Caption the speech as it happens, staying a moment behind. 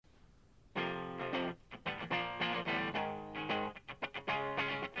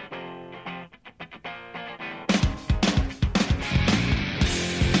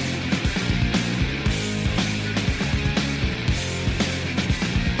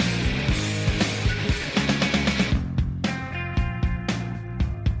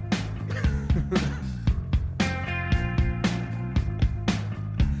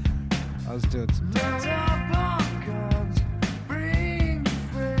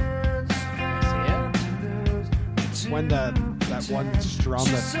when that one strum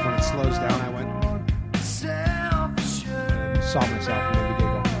that when it slows down, I went saw myself and made me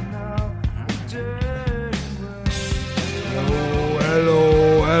giggle.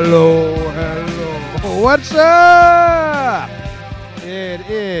 Hello. What's up? It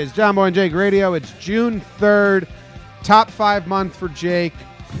is John Boy and Jake Radio. It's June 3rd, top 5 month for Jake.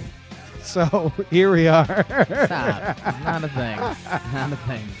 So here we are. Stop. Not a thing. Not a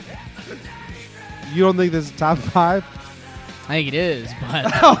thing. You don't think this is top 5? I think it is,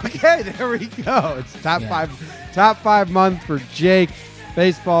 but Okay, there we go. It's top 5 month for Jake.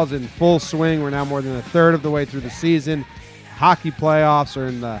 Baseball's in full swing. We're now more than a third of the way through the season. Hockey playoffs are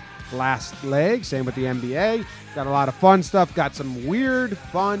in the last leg. Same with the NBA. Got a lot of fun stuff. Got some weird,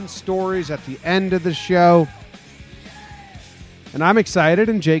 fun stories at the end of the show. And I'm excited,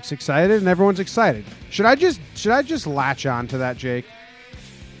 and Jake's excited, and everyone's excited. Should I just latch on to that, Jake?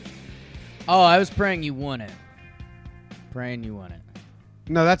 oh, I was praying you won it. Praying you won it.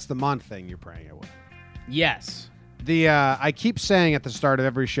 No, that's the month thing you're praying it with. Yes. I keep saying at the start of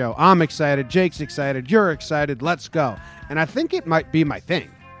every show, I'm excited, Jake's excited, you're excited, let's go. And I think it might be my thing.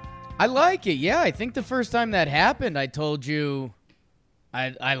 I like it. Yeah, I think the first time that happened, I told you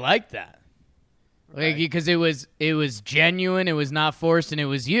I liked that. Like, because it was genuine, it was not forced, and it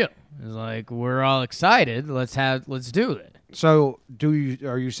was you. It was like, we're all excited, let's do it. So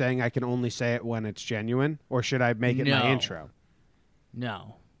are you saying I can only say it when it's genuine, or should I make it my intro?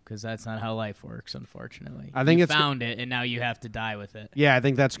 No, because that's not how life works, unfortunately. I think you it's found it, and now you have to die with it. Yeah, I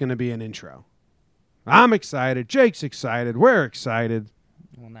think that's going to be an intro. I'm excited, Jake's excited, we're excited.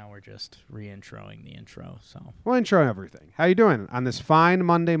 Well, now we're just re-introing the intro, so. We'll intro everything. How you doing on this fine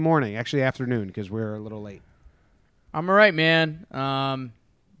Monday morning? Actually, afternoon, because we're a little late. I'm all right, man.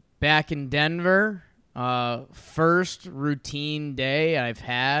 Back in Denver. First routine day I've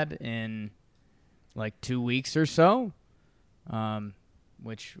had in like 2 weeks or so,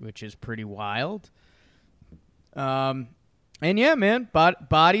 which is pretty wild. And yeah, man,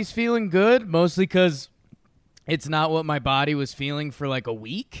 body's feeling good, mostly because it's not what my body was feeling for like a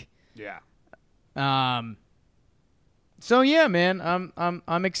week. Yeah. So yeah, man,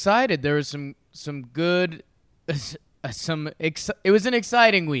 I'm excited. There was some good. It was an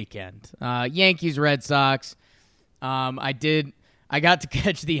exciting weekend. Yankees, Red Sox. I got to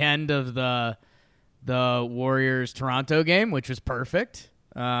catch the end of the Warriors Toronto game, which was perfect.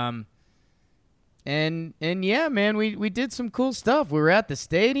 And yeah, man, we did some cool stuff. We were at the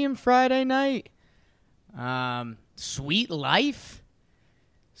stadium Friday night. Sweet life.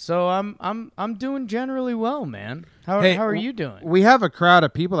 So I'm doing generally well, man. How are you doing? We have a crowd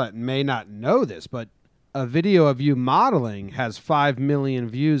of people that may not know this, but a video of you modeling has 5 million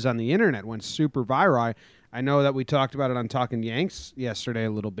views on the internet, went super viral. I know that we talked about it on Talking Yanks yesterday a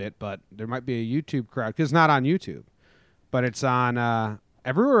little bit, but there might be a YouTube crowd, because it's not on YouTube, but it's on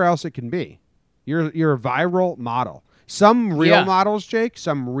everywhere else it can be. You're a viral model. Some real models, Jake,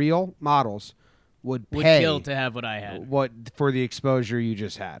 would pay kill to have what I had. For the exposure you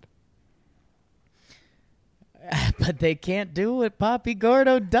just had. But they can't do what Poppy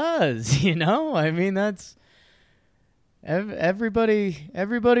Gordo does, you know? I mean, that's everybody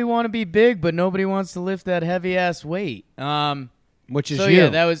want to be big, but nobody wants to lift that heavy ass weight. Which is so you.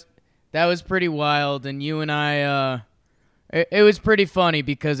 Yeah, that was pretty wild, and you and I it was pretty funny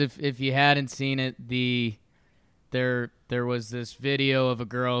because if you hadn't seen it, there was this video of a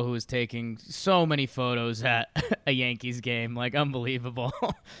girl who was taking so many photos at a Yankees game, like unbelievable.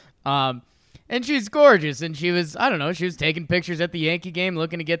 And she's gorgeous, and she was taking pictures at the Yankee game,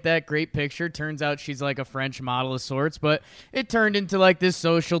 looking to get that great picture. Turns out she's like a French model of sorts, but it turned into like this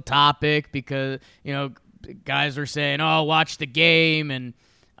social topic because, you know, guys were saying, oh, watch the game, and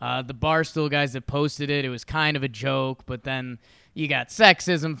the Barstool guys that posted it was kind of a joke, but then you got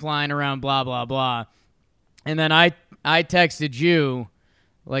sexism flying around, blah, blah, blah. And then I texted you,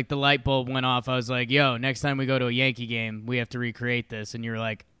 like the light bulb went off. I was like, yo, next time we go to a Yankee game, we have to recreate this. And you're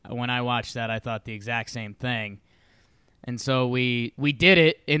like, when I watched that, I thought the exact same thing. And so we did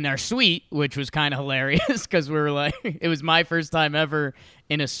it in our suite, which was kind of hilarious because we were like, it was my first time ever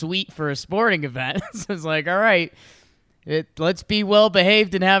in a suite for a sporting event. So it's like, all right, let's be well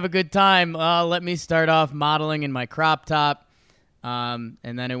behaved and have a good time. Let me start off modeling in my crop top. And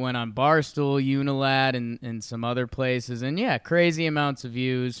then it went on Barstool, Unilad, and some other places. And yeah, crazy amounts of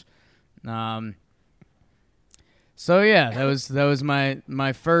views. So yeah, that was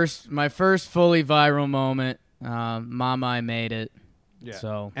my first fully viral moment. Mama, I made it. Yeah.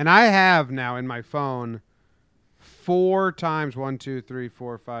 So, and I have now in my phone 4 times 1, 2, 3,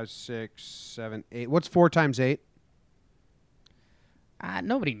 4, 5, 6, 7, 8. What's 4 times 8?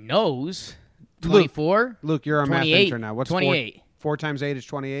 Nobody knows. 24? Luke, you're our math 28. intern now. What's 28. 4 times 8 is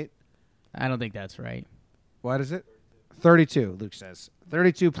 28? I don't think that's right. What is it? 32, Luke says.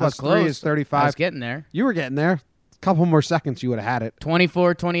 32 plus 3 close. is 35. I was getting there. You were getting there. A couple more seconds, you would have had it.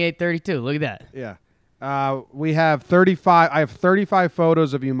 24, 28, 32. Look at that. Yeah. We have 35. I have 35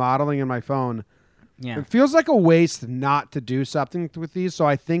 photos of you modeling in my phone. Yeah. It feels like a waste not to do something with these, so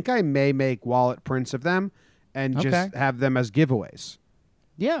I think I may make wallet prints of them and just have them as giveaways.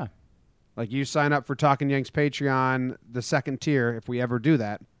 Yeah. Like you sign up for Talking Yanks Patreon, the second tier, if we ever do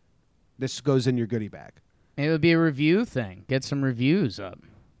that, this goes in your goodie bag. It would be a review thing. Get some reviews up.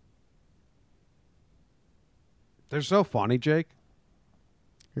 They're so funny, Jake.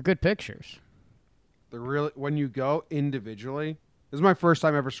 They're good pictures. They're really, when you go individually, this is my first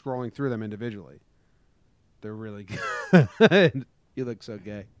time ever scrolling through them individually. They're really good. You look so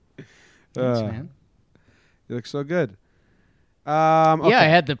gay. Thanks, man. You look so good. Yeah, Okay. I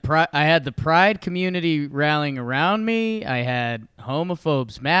had the pride community rallying around me. I had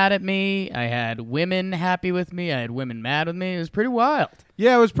homophobes mad at me. I had women happy with me. I had women mad with me. It was pretty wild.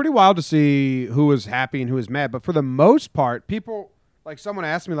 Yeah, it was pretty wild to see who was happy and who was mad. But for the most part, people, like someone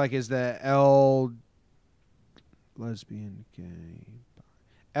asked me, like, is the lesbian, gay,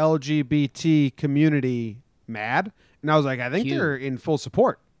 LGBT community mad? And I was like, I think Cute. they're in full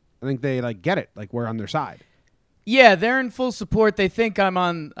support. I think they like get it. Like we're on their side. Yeah, they're in full support. I think a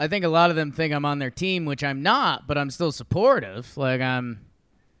lot of them think I'm on their team, which I'm not, but I'm still supportive. Like I'm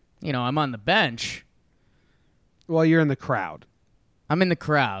on the bench. Well, you're in the crowd. I'm in the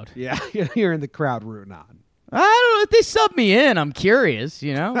crowd. Yeah, you're in the crowd rooting on. I don't know if they sub me in. I'm curious,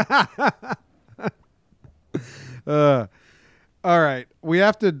 you know? All right.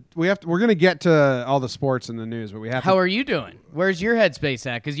 We're going to get to all the sports in the news, but we have How are you doing? Where's your headspace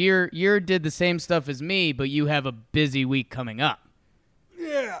at? Because you did the same stuff as me, but you have a busy week coming up.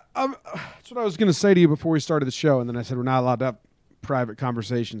 Yeah. That's what I was going to say to you before we started the show, and then I said we're not allowed to have private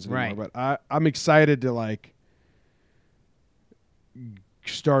conversations anymore. Right. But I'm excited to, like,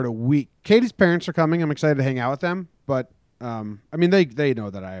 start a week. Katie's parents are coming. I'm excited to hang out with them. But, I mean, they know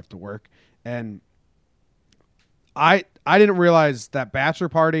that I have to work. And I didn't realize that bachelor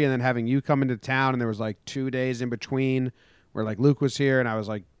party and then having you come into town, and there was like 2 days in between where like Luke was here and I was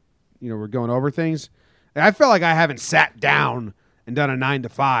like, we're going over things. And I felt like I haven't sat down and done a 9 to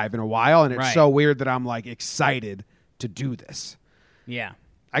 5 in a while, and it's Right. so weird that I'm like excited to do this. Yeah.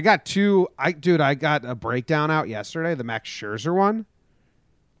 I got a breakdown out yesterday, the Max Scherzer one.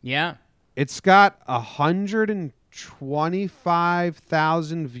 Yeah. It's got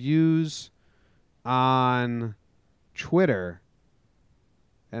 125,000 views on Twitter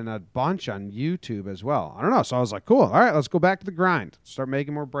and a bunch on YouTube as well. I don't know. So I was like, cool. All right, let's go back to the grind. Start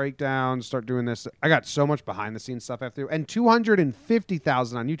making more breakdowns. Start doing this. I got so much behind the scenes stuff I have to do. And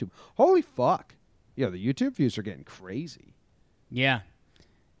 250,000 on YouTube. Holy fuck. Yeah, the YouTube views are getting crazy. Yeah.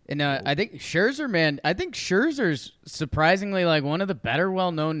 And I think Scherzer's surprisingly like one of the better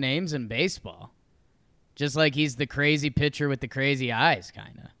well-known names in baseball. Just like he's the crazy pitcher with the crazy eyes,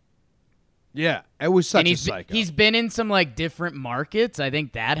 kind of. Yeah, it was such a And psycho. he's been in some like different markets. I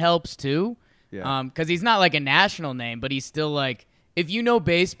think that helps too. Yeah. Because he's not like a national name, but he's still like, if you know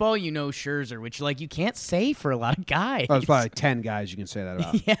baseball, you know Scherzer, which like you can't say for a lot of guys. There's probably like 10 guys you can say that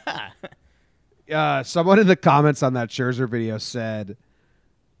about. Yeah. Someone in the comments on that Scherzer video said,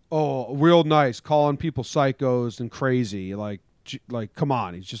 "Oh, real nice, calling people psychos and crazy. Like, come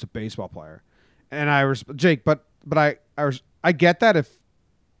on, he's just a baseball player." And Jake, but I get that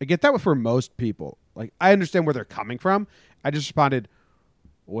I get that for most people. Like, I understand where they're coming from. I just responded,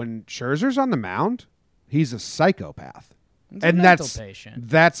 when Scherzer's on the mound, he's a psychopath, He's a and mental patient.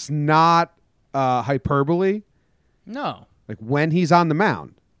 that's not hyperbole. No. Like when he's on the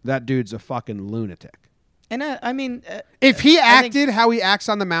mound, that dude's a fucking lunatic. And I mean, If he I acted think- how he acts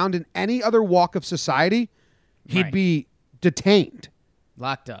on the mound in any other walk of society, he'd Right. be detained.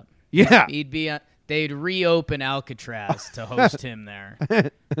 locked up. Yeah. He'd be. They'd reopen Alcatraz to host him there.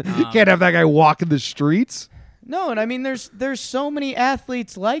 Can't have that guy walking the streets. No, and I mean, there's so many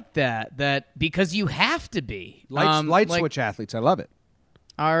athletes like that because you have to be Light like switch athletes. I love it.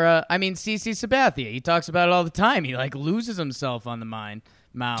 CC Sabathia. He talks about it all the time. He like loses himself on the mound.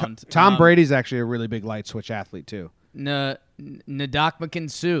 Tom Brady's actually a really big light switch athlete too. Ndamukong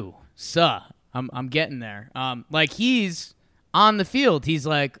Suh. I'm getting there. Like he's on the field, he's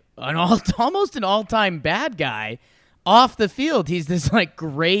like almost an all-time bad guy. Off the field, he's this like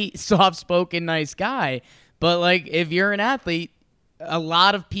great, soft-spoken, nice guy. But like if you're an athlete, a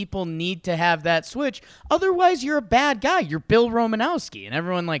lot of people need to have that switch. Otherwise, you're a bad guy. You're Bill Romanowski, and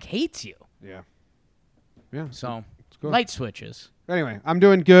everyone like hates you. Yeah. Yeah. So cool. light switches. Anyway, I'm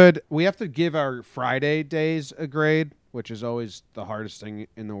doing good. We have to give our Friday days a grade, which is always the hardest thing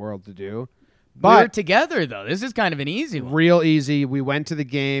in the world to do. But we were together, though. This is kind of an easy one. Real easy. We went to the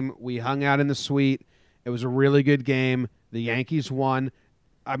game. We hung out in the suite. It was a really good game. The Yankees won.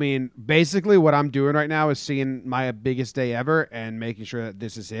 I mean, basically what I'm doing right now is seeing my biggest day ever and making sure that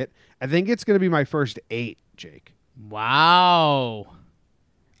this is it. I think it's going to be my first 8, Jake. Wow.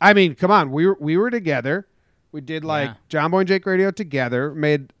 I mean, come on. We were together. We did John Boy and Jake Radio together.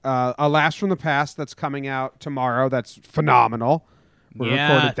 Made a Laughs from the Past that's coming out tomorrow. That's phenomenal. We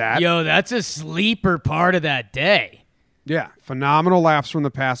recorded that. Yo, that's a sleeper part of that day. Yeah, phenomenal Laughs from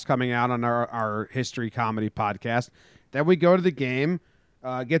the Past coming out on our history comedy podcast. Then we go to the game,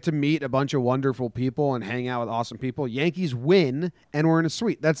 get to meet a bunch of wonderful people and hang out with awesome people. Yankees win, and we're in a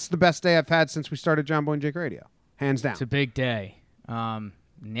suite. That's the best day I've had since we started John Boy and Jake Radio. Hands down. It's a big day.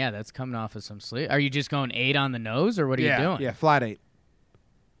 Yeah, that's coming off of some sleep. Are you just going 8 on the nose, or what are you doing? Yeah, flat 8.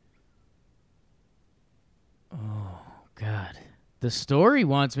 Oh, God. The story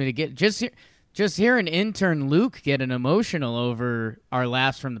wants me to get just hearing intern Luke getting emotional over our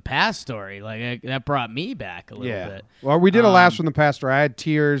Laughs from the Past story. Like that brought me back a little bit. Well, we did a Laughs from the Past where I had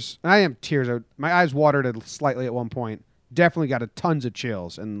tears. I have tears. My eyes watered slightly at one point. Definitely got tons of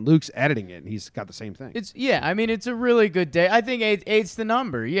chills. And Luke's editing it, and he's got the same thing. It's a really good day. I think 8's the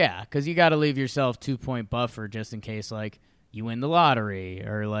number, because you got to leave yourself 2-point buffer just in case, like, you win the lottery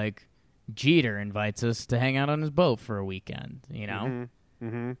or, like, Jeter invites us to hang out on his boat for a weekend, you know? Mm-hmm.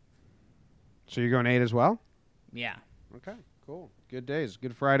 Mm-hmm. So you're going 8 as well? Yeah. Okay, cool. Good days.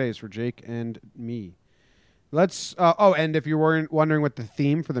 Good Fridays for Jake and me. Let's. And if you're wondering what the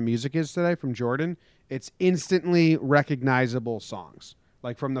theme for the music is today from Jordan, it's instantly recognizable songs.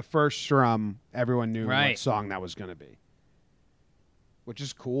 Like from the first strum, everyone knew what song that was going to be, which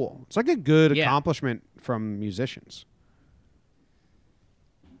is cool. It's like a good accomplishment from musicians.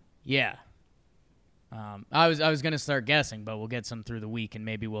 Yeah. I was going to start guessing, but we'll get some through the week, and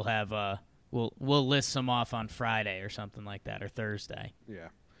maybe we'll have we'll list some off on Friday or something like that, or Thursday. Yeah.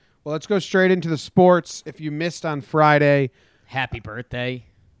 Well, let's go straight into the sports. If you missed on Friday, happy birthday.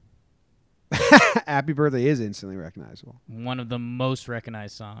 Happy birthday is instantly recognizable. One of the most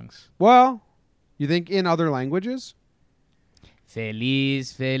recognized songs. Well, you think in other languages?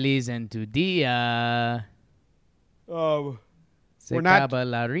 Feliz, feliz en tu día. Oh. Se acaba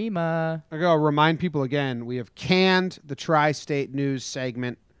la rima. I gotta remind people again, we have canned the Tri-State News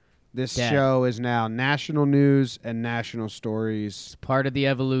segment. This show is now national news and national stories. It's part of the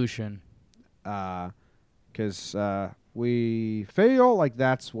evolution. Because we feel like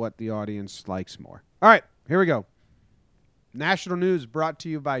that's what the audience likes more. All right, here we go. National news brought to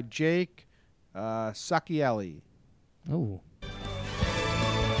you by Jake Sacchielli. Oh.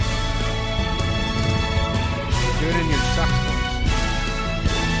 Do it in your suck voice.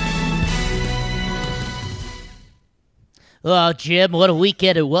 Oh, Jim, what a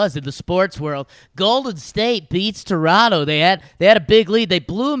weekend it was in the sports world. Golden State beats Toronto. They had a big lead. They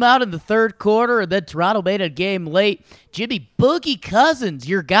blew them out in the third quarter, and then Toronto made a game late. Jimmy Boogie Cousins,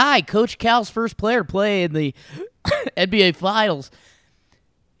 your guy, Coach Cal's first player to play in the NBA Finals.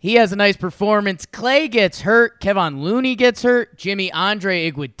 He has a nice performance. Clay gets hurt. Kevon Looney gets hurt.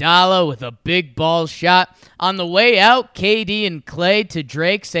 Andre Iguodala with a big ball shot. On the way out, KD and Clay to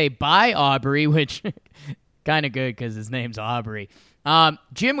Drake say bye, Aubrey, which... kind of good because his name's Aubrey.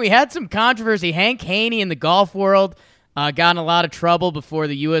 Jim, we had some controversy. Hank Haney in the golf world got in a lot of trouble before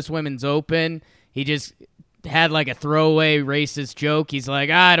the U.S. Women's Open. He just had like a throwaway racist joke. He's like,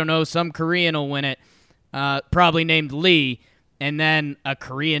 I don't know, some Korean will win it, probably named Lee. And then a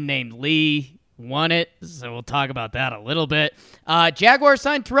Korean named Lee won it, so we'll talk about that a little bit. Jaguars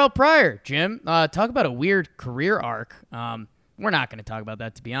signed Terrell Pryor. Jim, talk about a weird career arc. We're not going to talk about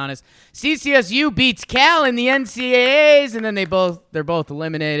that, to be honest. CCSU beats Cal in the NCAAs, and then they're both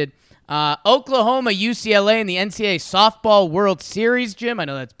eliminated. Oklahoma, UCLA in the NCAA Softball World Series, Jim. I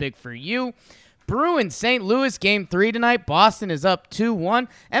know that's big for you. Bruins, St. Louis, Game 3 tonight. Boston is up 2-1.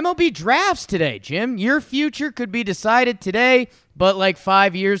 MLB drafts today, Jim. Your future could be decided today, but like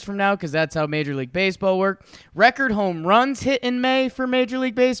 5 years from now, because that's how Major League Baseball works. Record home runs hit in May for Major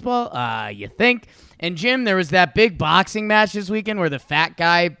League Baseball, you think. And, Jim, there was that big boxing match this weekend where the fat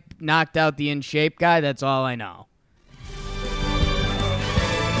guy knocked out the in-shape guy. That's all I know.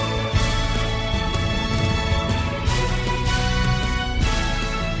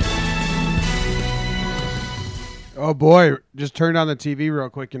 Oh, boy. Just turned on the TV real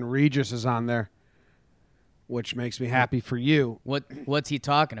quick, and Regis is on there, which makes me happy for you. What's he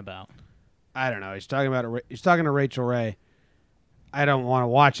talking about? I don't know. He's talking to Rachel Ray. I don't want to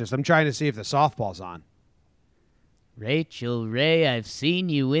watch this. I'm trying to see if the softball's on. Rachel Ray, I've seen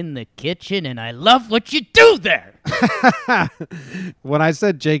you in the kitchen, and I love what you do there. When I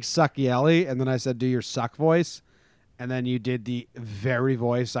said Jake Suckielli, and then I said do your suck voice, and then you did the very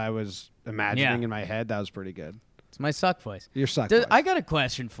voice I was imagining in my head, that was pretty good. It's my suck voice. Your suck voice. I got a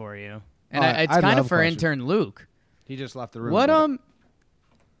question for you, and it's I kind love of for questions. intern Luke. He just left the room. What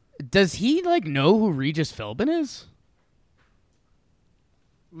does he know who Regis Philbin is?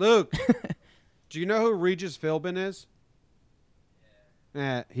 Luke, do you know who Regis Philbin is?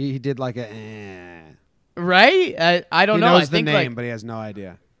 Yeah, he did like a. Right? I don't know. He knows I the think name, but he has no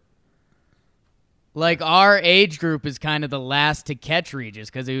idea. Like our age group is kind of the last to catch Regis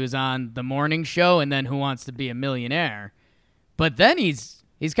because he was on the morning show and then Who Wants to Be a Millionaire. But then he's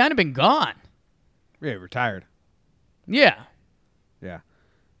kind of been gone. Yeah, retired. Yeah. Yeah.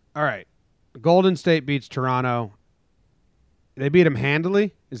 All right. Golden State beats Toronto. They beat him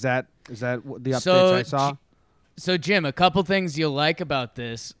handily. Is that the updates I saw? So Jim, a couple things you'll like about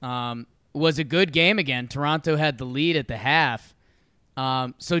this. Was a good game again. Toronto had the lead at the half.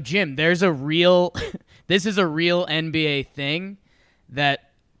 So Jim, there's a real this is a real NBA thing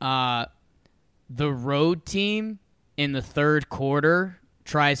that the road team in the third quarter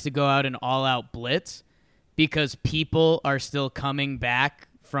tries to go out and all-out blitz because people are still coming back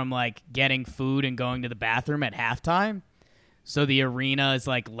from like getting food and going to the bathroom at halftime. So the arena is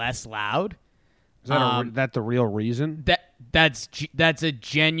like less loud. Is that the real reason? That's a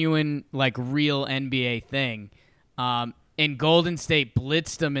genuine like real NBA thing. And Golden State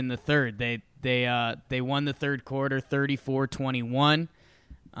blitzed them in the third. They won the third quarter 34-21.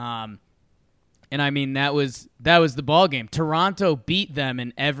 And I mean that was the ball game. Toronto beat them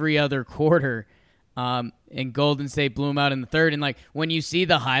in every other quarter. And Golden State blew them out in the third. And like when you see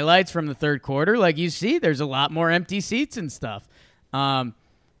the highlights from the third quarter, like you see there's a lot more empty seats and stuff.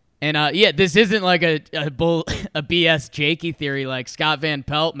 This isn't like a BS Jakey theory. Like Scott Van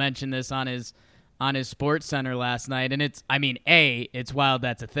Pelt mentioned this on his Sports Center last night, and it's A, it's wild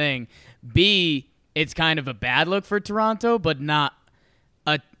that's a thing. B, it's kind of a bad look for Toronto, but not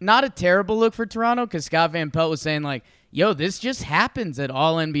a terrible look for Toronto because Scott Van Pelt was saying like, "Yo, this just happens at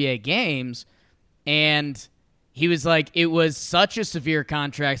all NBA games," and he was like, "It was such a severe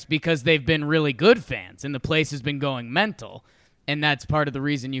contrast because they've been really good fans, and the place has been going mental." And that's part of the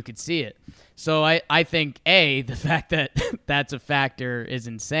reason you could see it. So I think, A, the fact that that's a factor is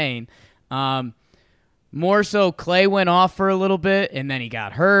insane. More so, Clay went off for a little bit, and then he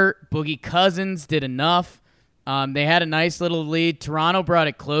got hurt. Boogie Cousins did enough. They had a nice little lead. Toronto brought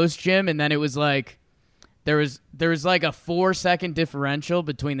it close, Jim, and then it was like there was like a 4-second differential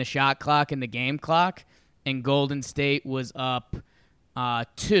between the shot clock and the game clock, and Golden State was up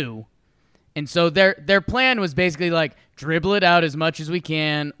 2. And so their plan was basically like dribble it out as much as we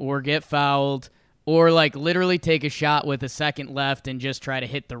can or get fouled or like literally take a shot with a second left and just try to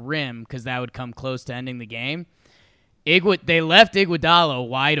hit the rim because that would come close to ending the game. They left Iguodala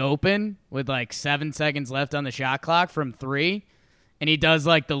wide open with like 7 seconds left on the shot clock from 3. And he does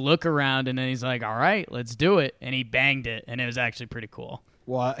like the look around and then he's like, all right, let's do it. And he banged it. And it was actually pretty cool.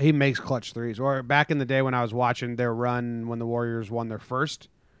 Well, he makes clutch threes. Or back in the day when I was watching their run when the Warriors won their first,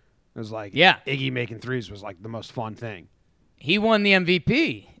 it was like, Iggy making threes was like the most fun thing. He won the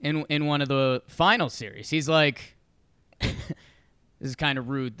MVP in one of the final series. He's like, this is kind of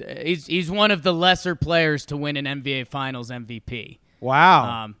rude. He's one of the lesser players to win an NBA Finals MVP.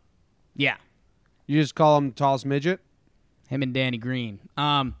 Wow. Yeah. You just call him the tallest midget? Him and Danny Green.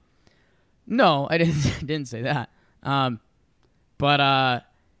 No, I didn't say that. Yeah,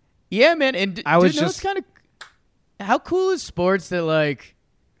 man. And it's kind of how cool is sports that like.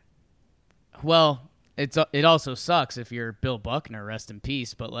 Well, it also sucks if you're Bill Buckner, rest in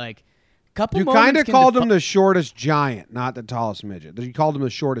peace. But like, you kind of called him the shortest giant, not the tallest midget. You called him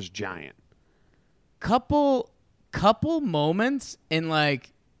the shortest giant. Couple moments in like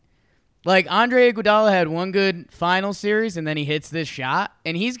Andre Iguodala had one good final series, and then he hits this shot,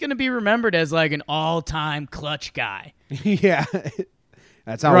 and he's gonna be remembered as like an all-time clutch guy. Yeah.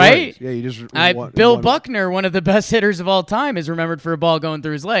 That's how right? It works. Yeah, you just Bill Buckner, one of the best hitters of all time, is remembered for a ball going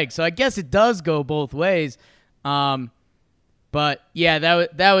through his leg. So I guess it does go both ways. But yeah,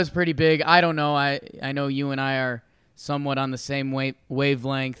 that was pretty big. I don't know. I know you and I are somewhat on the same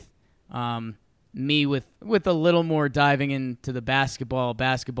wavelength. Me with a little more diving into the basketball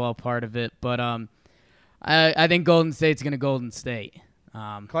part of it, but I think Golden State's going to Golden State.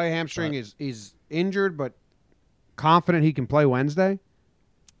 Clay hamstring is injured, but confident he can play Wednesday.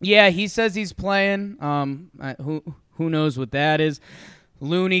 Yeah, he says he's playing. Who knows what that is?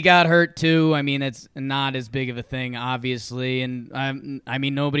 Looney got hurt too. I mean, it's not as big of a thing, obviously, and I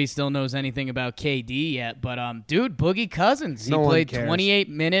mean, nobody still knows anything about KD yet. But dude, Boogie Cousins, he played 28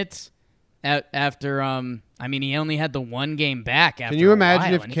 minutes after. I mean, he only had the one game back. After Can you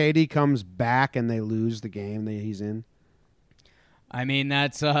imagine while, if KD comes back and they lose the game that he's in? I mean,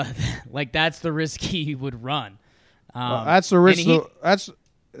 that's that's the risk he would run. Well, that's the risk.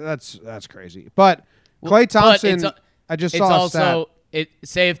 That's crazy. But Klay Thompson, I just saw a stat.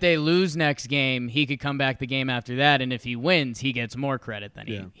 Say if they lose next game, he could come back the game after that, and if he wins, he gets more credit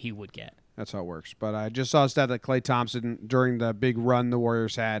than he would get. That's how it works. But I just saw a stat that Klay Thompson, during the big run the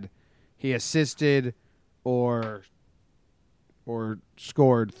Warriors had, he assisted or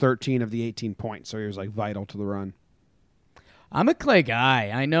scored 13 of the 18 points, so he was like vital to the run. I'm a Klay guy.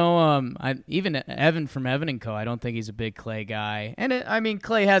 I know even Evan from Evan & Co., I don't think he's a big Klay guy. And,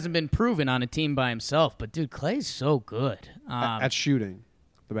 Klay hasn't been proven on a team by himself, but, dude, Klay's so good. At shooting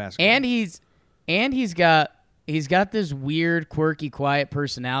the basketball. And he's got this weird, quirky, quiet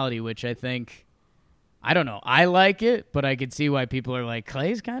personality, which I think, I don't know. I like it, but I could see why people are like,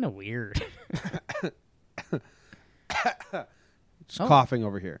 Klay's kind of weird. It's coughing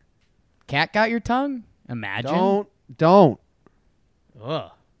over here. Cat got your tongue? Imagine. Don't.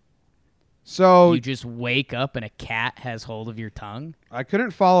 Ugh. So you just wake up and a cat has hold of your tongue? I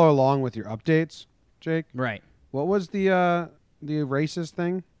couldn't follow along with your updates, Jake. Right. What was the racist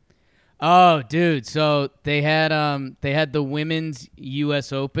thing? Oh, dude. So they had the women's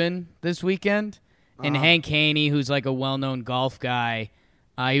U.S. Open this weekend, and Hank Haney, who's like a well-known golf guy,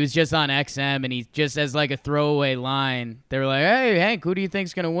 he was just on XM, and he just as like a throwaway line, they were like, "Hey, Hank, who do you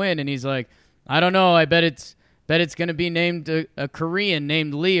think's gonna win?" And he's like, "I don't know. I bet it's going to be named a Korean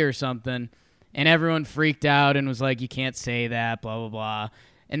named Lee or something." And everyone freaked out and was like, "You can't say that, blah, blah, blah."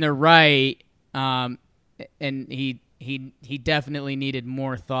 And they're right. And he definitely needed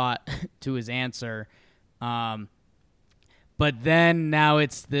more thought to his answer. But then now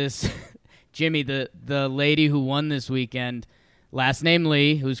it's this Jimmy, the lady who won this weekend, last name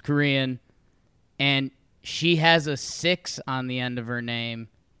Lee, who's Korean, and she has a 6 on the end of her name,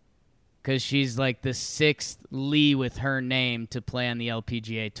 because she's like the 6th Lee with her name to play on the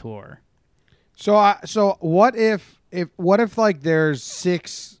LPGA Tour. So what if like there's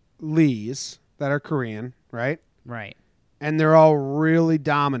 6 Lees that are Korean, right? Right. And they're all really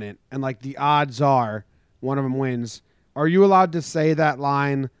dominant, and like the odds are one of them wins. Are you allowed to say that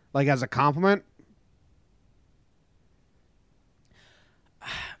line like as a compliment?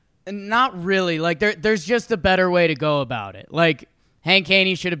 Not really. Like there's just a better way to go about it. Like Hank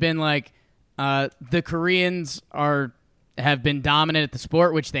Haney should have been like, the Koreans have been dominant at the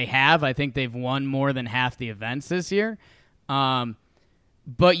sport, which they have. I think they've won more than half the events this year.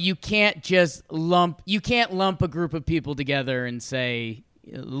 But you can't just lump a group of people together and say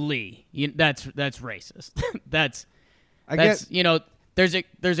Lee. That's racist. that's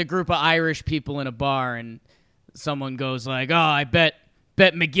there's a group of Irish people in a bar and someone goes like, "Oh, I bet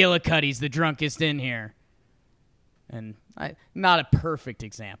McGillicuddy's the drunkest in here." And not a perfect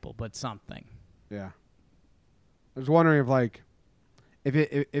example, but something. Yeah. I was wondering if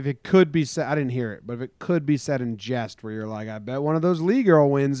it could be said. I didn't hear it, but if it could be said in jest, where you're like, "I bet one of those Lee girl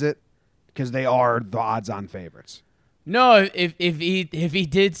wins it," because they are the odds-on favorites. No, if he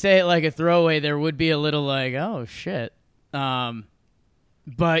did say it like a throwaway, there would be a little like, "Oh shit."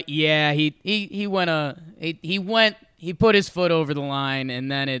 But yeah, he put his foot over the line,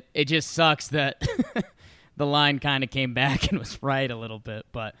 and then it just sucks that the line kind of came back and was right a little bit,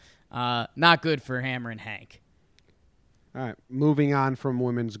 but not good for Hammer and Hank. All right, moving on from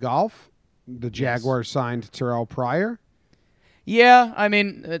women's golf, the Jaguars signed Terrell Pryor. Yeah, I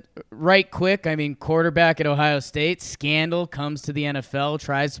mean, right quick, quarterback at Ohio State, scandal, comes to the NFL,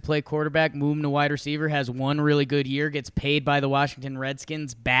 tries to play quarterback, move him to wide receiver, has one really good year, gets paid by the Washington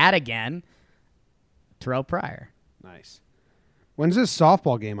Redskins, bad again. Terrell Pryor. Nice. When's this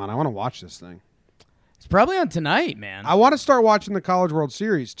softball game on? I want to watch this thing. It's probably on tonight, man. I want to start watching the College World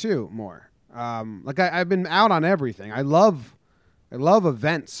Series, too, more. I've been out on everything. I love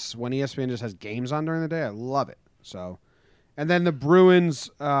events when ESPN just has games on during the day. I love it. So... And then the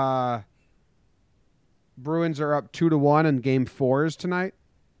Bruins are up 2-1 in Game 4 is tonight.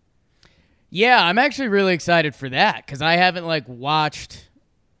 Yeah, I'm actually really excited for that because I haven't watched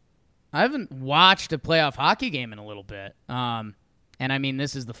a playoff hockey game in a little bit. And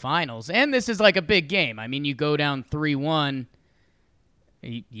this is the finals, and this is like a big game. You go down 3-1.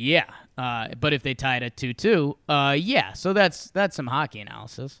 Yeah, but if they tie it at 2-2, yeah. So that's some hockey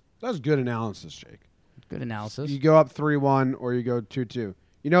analysis. That's good analysis, Jake. Good analysis. You go up 3-1 or you go 2-2.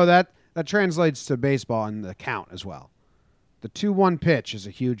 That translates to baseball and the count as well. The 2-1 pitch is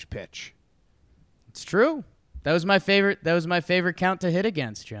a huge pitch. It's true. That was my favorite count to hit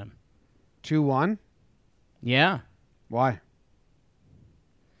against, Jim. 2-1? Yeah. Why?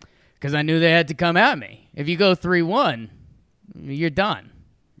 Because I knew they had to come at me. If you go 3-1, you're done.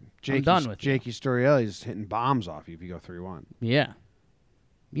 I'm done with Jakey Storielli's hitting bombs off you if you go 3-1. Yeah.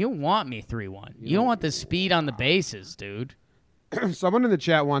 You don't want me 3-1. You don't want the speed on the bases, dude. Someone in the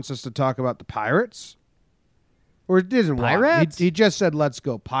chat wants us to talk about the Pirates. Or it isn't Pirates? He just said, let's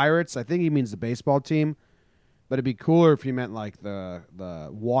go Pirates. I think he means the baseball team. But it'd be cooler if he meant like the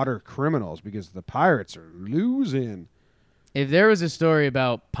water criminals because the Pirates are losing. If there was a story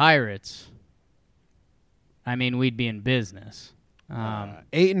about pirates, I mean, we'd be in business.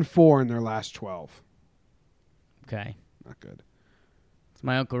 8-4 in their last 12. Okay. Not good. It's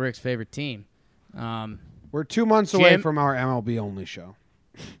my Uncle Rick's favorite team. We're 2 months away from our MLB only show.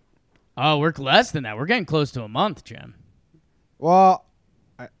 Oh, we're less than that. We're getting close to a month, Jim. Well,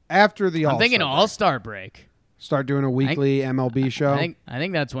 after the I'm thinking All-Star break. Start doing a weekly MLB show. I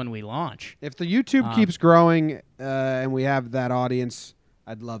think that's when we launch. If the YouTube keeps growing and we have that audience,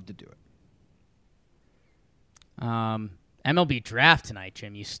 I'd love to do it. MLB draft tonight,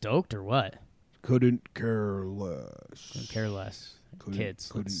 Jim. You stoked or what? Couldn't care less. Couldn't care less.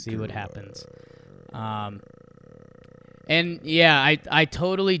 Kids, let's see what happens. And yeah, I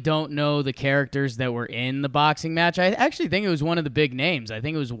totally don't know the characters that were in the boxing match. I actually think it was one of the big names. I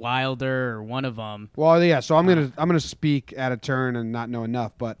think it was Wilder or one of them. Well, yeah. So I'm gonna speak out of turn and not know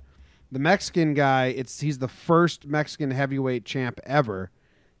enough, but the Mexican guy, he's the first Mexican heavyweight champ ever.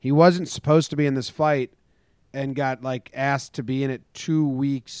 He wasn't supposed to be in this fight and got like asked to be in it 2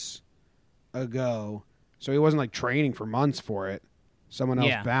 weeks ago, so he wasn't like training for months for it. Someone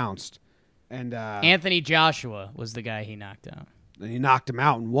else bounced. And Anthony Joshua was the guy he knocked out. And he knocked him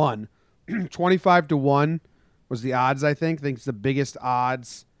out and won. 25-1 was the odds, I think. I think it's the biggest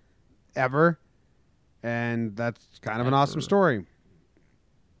odds ever. And that's kind of an awesome story.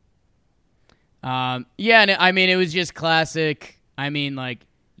 Yeah, and I mean, it was just classic. I mean, like,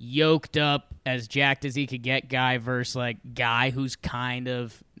 yoked up, as jacked as he could get guy versus, like, guy who's kind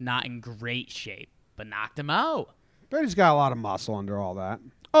of not in great shape, but knocked him out. But he's got a lot of muscle under all that.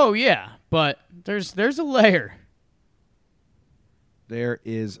 Oh, yeah, but there's a layer. There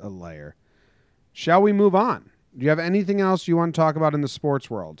is a layer. Shall we move on? Do you have anything else you want to talk about in the sports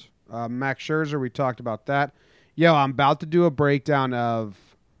world? Max Scherzer, we talked about that. Yo, I'm about to do a breakdown of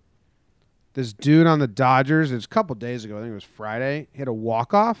this dude on the Dodgers. It was a couple days ago. I think it was Friday. Hit a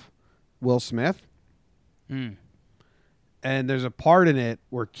walk-off, Will Smith. And there's a part in it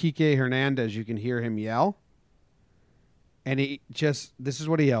where Kike Hernandez, you can hear him yell. And this is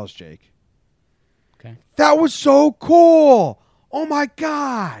what he yells, Jake. Okay. That was so cool. Oh, my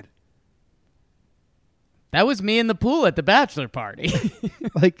God. That was me in the pool at the bachelor party.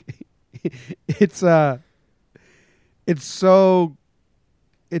 Like, it's so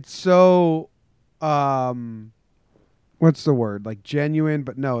what's the word? Like genuine,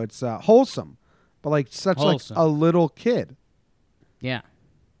 but no, it's wholesome. But like such wholesome. Like a little kid. Yeah.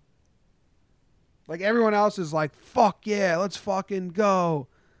 Like everyone else is like, fuck yeah, let's fucking go.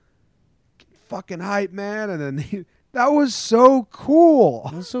 Fucking hype, man. And then that was so cool.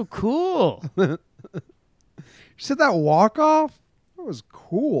 That was so cool. You said that walk off? That was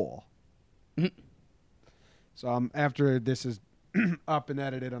cool. So after this is up and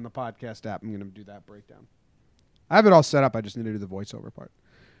edited on the podcast app, I'm going to do that breakdown. I have it all set up. I just need to do the voiceover part.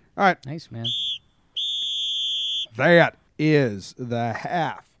 All right. Nice, man. That is the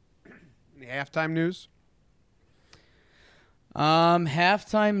halftime news.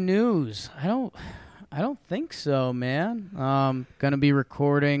 Halftime news. I don't think so, man. Gonna be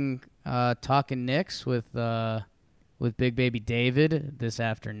recording Talking Knicks with Big Baby David this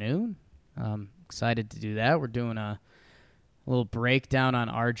afternoon. Excited to do that. We're doing a little breakdown on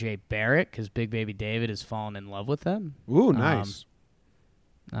RJ Barrett because Big Baby David has fallen in love with him. Ooh, nice.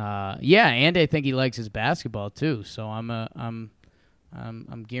 Yeah, and I think he likes his basketball too. So I'm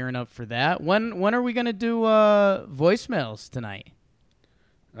gearing up for that. When are we gonna do voicemails tonight?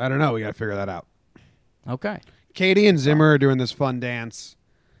 I don't know. We gotta figure that out. Okay. Katie and Zimmer are doing this fun dance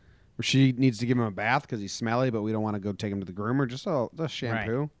where she needs to give him a bath because he's smelly, but we don't want to go take him to the groomer. Just a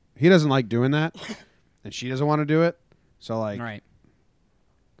shampoo. Right. He doesn't like doing that, and she doesn't want to do it. So like,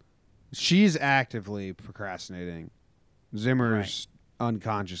 she's actively procrastinating. Zimmer's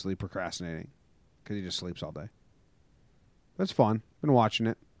unconsciously procrastinating because he just sleeps all day. That's fun. Been watching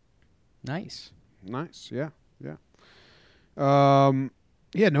it. Nice. Yeah.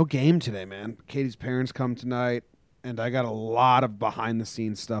 Yeah, no game today, man. Katie's parents come tonight, and I got a lot of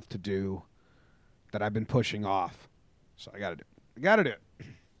behind-the-scenes stuff to do that I've been pushing off. So I got to do it. I got to do it.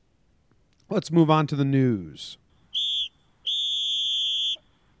 Let's move on to the news.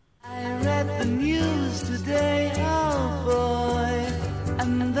 I read the news today, oh boy,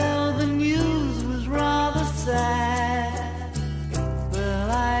 and though the news was rather sad, well,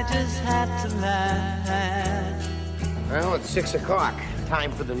 I just had to laugh. Well, it's 6 o'clock.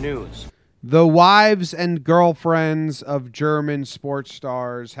 Time for the news. The wives and girlfriends of German sports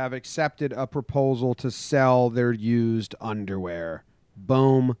stars have accepted a proposal to sell their used underwear.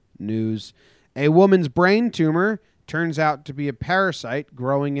 Boom, news. A woman's brain tumor turns out to be a parasite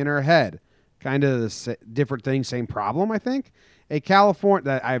growing in her head. Kind of the different thing, same problem, I think. I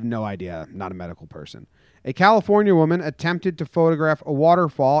have no idea. I'm not a medical person. A California woman attempted to photograph a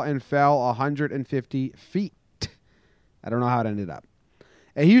waterfall and fell 150 feet. I don't know how it ended up.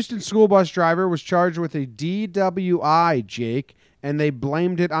 A Houston school bus driver was charged with a DWI, Jake, and they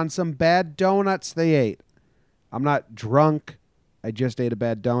blamed it on some bad donuts they ate. I'm not drunk. I just ate a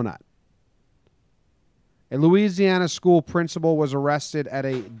bad donut. A Louisiana school principal was arrested at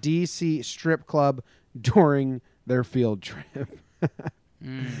a D.C. strip club during their field trip.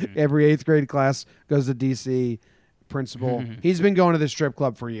 Every 8th grade class goes to D.C. principal. He's been going to the strip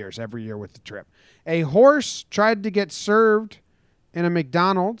club for years, every year with the trip. A horse tried to get served in a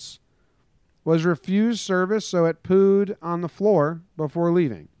McDonald's, was refused service, so it pooed on the floor before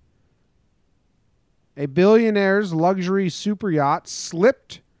leaving. A billionaire's luxury super yacht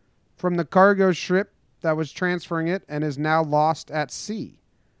slipped from the cargo ship that was transferring it and is now lost at sea.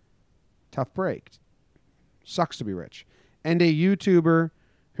 Tough break. Sucks to be rich. And a YouTuber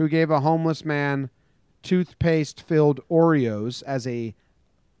who gave a homeless man toothpaste-filled Oreos as a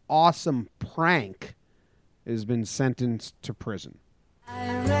awesome prank has been sentenced to prison.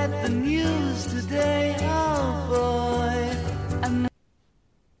 I read the news today, oh boy.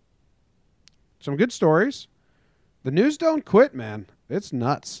 Some good stories. The news don't quit, man. It's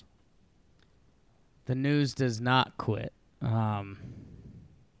nuts. The news does not quit.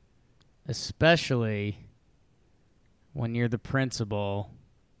 Especially when you're the principal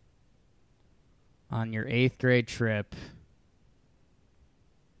on your 8th grade trip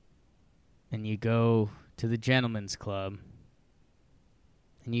and you go to the gentleman's club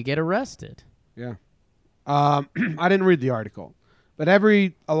and you get arrested. Yeah. I didn't read the article, but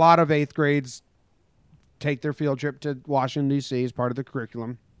a lot of 8th grades take their field trip to Washington, D.C. as part of the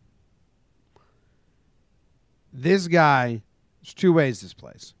curriculum. This guy, there's two ways this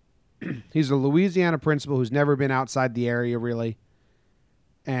plays. He's a Louisiana principal who's never been outside the area really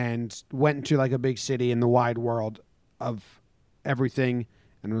and went into like a big city in the wide world of everything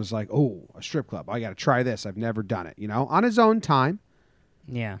and was like, oh, a strip club. I got to try this. I've never done it, on his own time.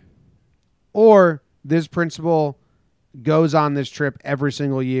 Yeah. Or this principal goes on this trip every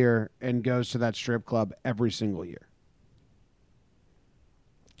single year and goes to that strip club every single year.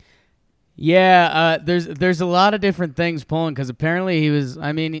 Yeah, there's a lot of different things pulling because apparently he was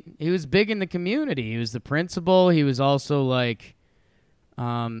big in the community. He was the principal. He was also like,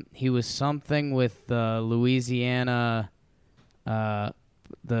 he was something with the Louisiana, the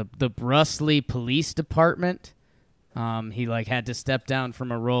Brusley Police Department. He like had to step down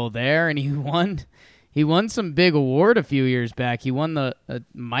from a role there, and he won some big award a few years back. He won the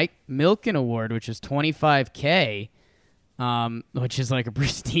Mike Milken Award, which is $25K. Which is like a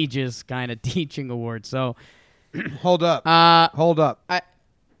prestigious kind of teaching award. So, hold up.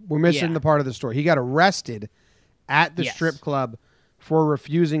 We're missing the part of the story. He got arrested at the strip club for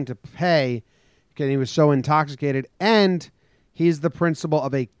refusing to pay because he was so intoxicated, and he's the principal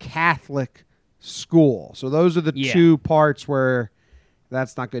of a Catholic school. So those are the two parts where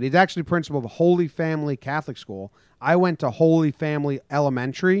that's not good. He's actually principal of Holy Family Catholic School. I went to Holy Family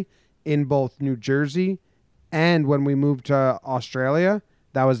Elementary in both New Jersey. And when we moved to Australia,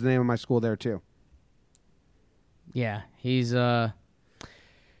 that was the name of my school there too. Yeah, he's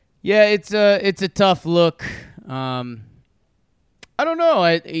it's a tough look. I don't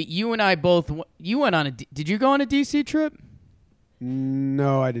know. You and I both. You went on did you go on a DC trip?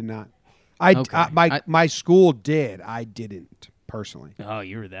 No, I did not. My school did. I didn't personally. Oh,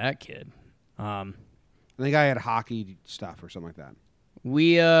 you were that kid. I think I had hockey stuff or something like that.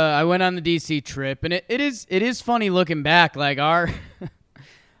 I went on the DC trip, and it is funny looking back. Like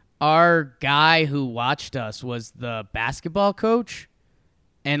our guy who watched us was the basketball coach,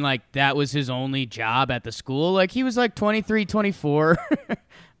 and like that was his only job at the school. Like he was like 23, 24,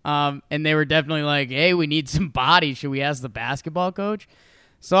 and they were definitely like, "Hey, we need some bodies. Should we ask the basketball coach?"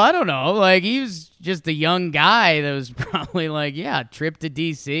 So I don't know. Like he was just a young guy that was probably like, "Yeah, trip to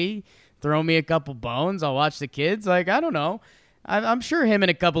DC, throw me a couple bones. I'll watch the kids." Like I don't know. I'm sure him and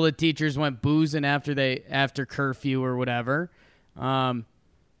a couple of teachers went boozing after curfew or whatever.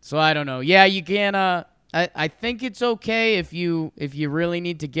 So I don't know. Yeah, you can. I think it's okay if you really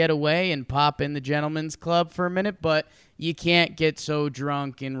need to get away and pop in the gentleman's club for a minute, but you can't get so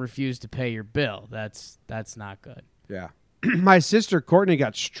drunk and refuse to pay your bill. That's not good. Yeah. My sister Courtney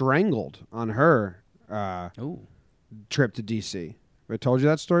got strangled on her trip to DC. Have I told you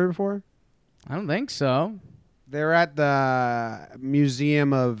that story before? I don't think so. They're at the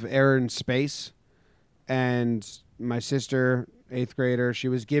Museum of Air and Space, and my sister, 8th grader, she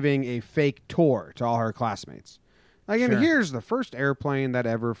was giving a fake tour to all her classmates. Like, Sure. and here's the first airplane that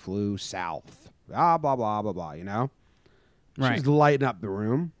ever flew south. Blah, blah, blah, blah, blah, you know? Right. She's lighting up the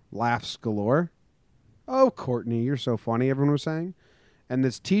room, laughs galore. Oh, Courtney, you're so funny, everyone was saying. And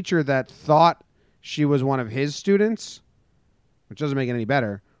this teacher that thought she was one of his students, which doesn't make it any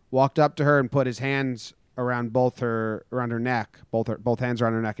better, walked up to her and put his hands around her neck, both hands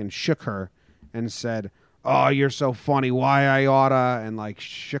around her neck, and shook her and said, "Oh, you're so funny. Why I oughta," and like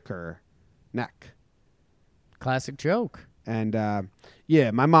shook her neck. Classic joke. And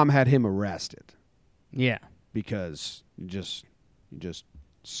yeah, my mom had him arrested Yeah. because you just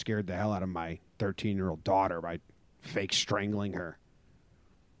scared the hell out of my 13-year-old daughter by fake strangling her.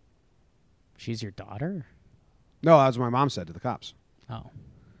 She's your daughter? No, that's what my mom said to the cops. Oh.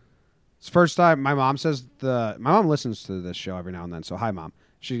 It's the first time my mom says my mom listens to this show every now and then. So hi, Mom.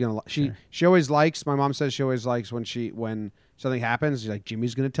 She always likes. My mom says she always likes when something happens. She's like,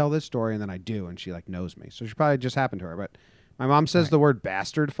 Jimmy's gonna tell this story, and then I do, and she like knows me. So she probably just happened to her. But my mom says the word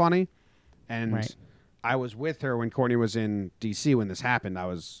bastard funny, and I was with her when Courtney was in D.C. when this happened. I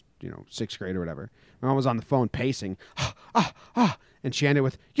was 6th grade or whatever. My mom was on the phone pacing, and she ended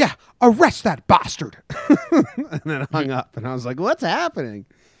with, "Yeah, arrest that bastard," and then hung up. And I was like, "What's happening?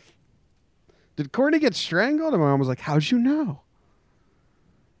 Did Courtney get strangled?" And my mom was like, "How'd you know?"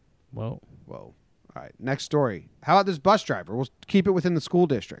 Whoa. All right, next story. How about this bus driver? We'll keep it within the school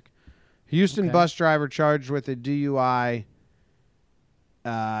district. Houston bus driver charged with a DUI,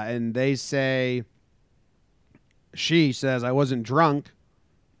 and she says, "I wasn't drunk.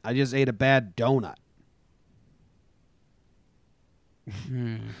 I just ate a bad donut."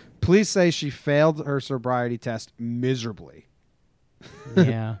 Police say she failed her sobriety test miserably.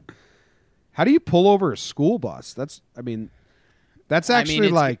 Yeah. How do you pull over a school bus? That's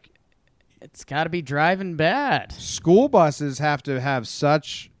actually it's got to be driving bad. School buses have to have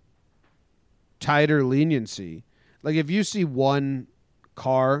such tighter leniency. Like if you see one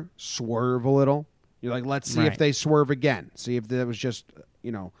car swerve a little, you're like, let's see if they swerve again. See if that was just,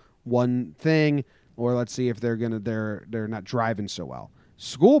 one thing, or let's see if they're not driving so well.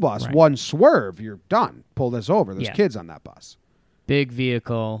 School bus, one swerve, you're done. Pull this over. There's kids on that bus. Big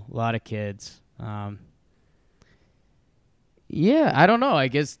vehicle, a lot of kids. Yeah, I don't know. I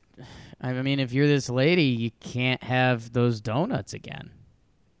guess, if you're this lady, you can't have those donuts again.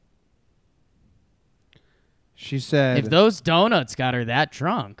 She said, if those donuts got her that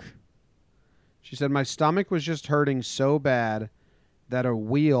drunk. She said, my stomach was just hurting so bad that a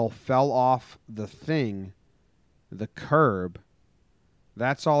wheel fell off the curb.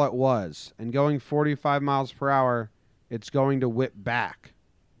 That's all it was. And going 45 miles per hour, it's going to whip back.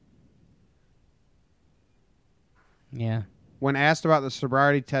 Yeah. When asked about the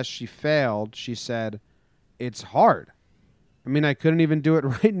sobriety test she failed, she said, it's hard. I couldn't even do it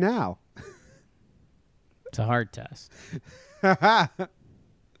right now. It's a hard test.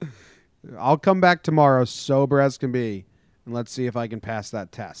 I'll come back tomorrow sober as can be, and let's see if I can pass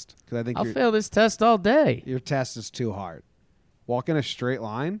that test. Because I think I'll fail this test all day. Your test is too hard. Walk in a straight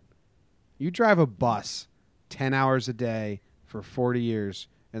line? You drive a bus 10 hours a day for 40 years,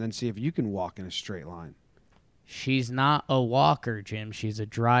 and then see if you can walk in a straight line. She's not a walker, Jim. She's a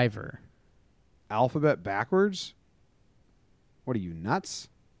driver. Alphabet backwards? What are you, nuts?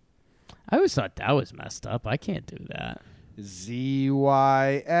 I always thought that was messed up. I can't do that.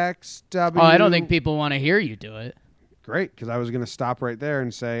 ZYXW. Oh, I don't think people want to hear you do it. Great, because I was going to stop right there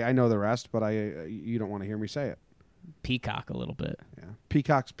and say, I know the rest, but you don't want to hear me say it. Peacock a little bit. Yeah.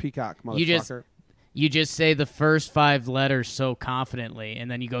 Peacock's peacock, motherfucker. You just say the first 5 letters so confidently,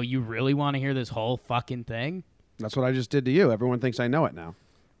 and then you go, you really want to hear this whole fucking thing? That's what I just did to you. Everyone thinks I know it now.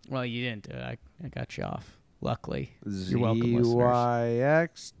 Well, you didn't do it. I got you off. Luckily. You're welcome,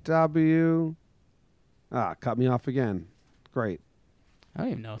 listeners. ZYXW. Cut me off again. Great. I don't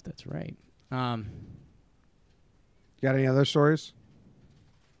even know if that's right. Got any other stories?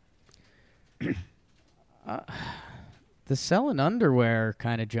 The selling underwear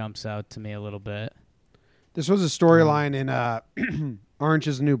kind of jumps out to me a little bit. This was a storyline in Orange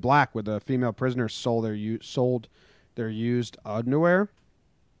is the New Black, where the female prisoners sold They're used underwear.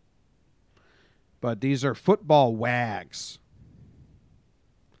 But these are football wags.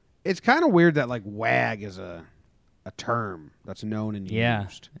 It's kind of weird that like wag is a term that's known and Yeah.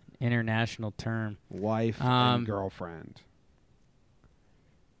 used. International term. Wife and girlfriend.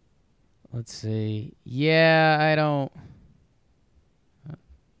 Let's see. Yeah, I don't.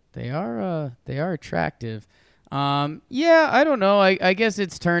 They are attractive. Yeah, I don't know. I guess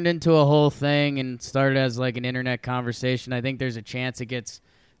it's turned into a whole thing and started as like an internet conversation. I think there's a chance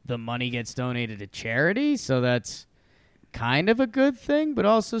the money gets donated to charity, so that's kind of a good thing, but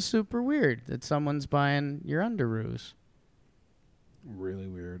also super weird that someone's buying your underoos. Really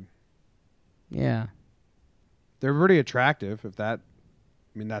weird. Yeah. They're pretty attractive.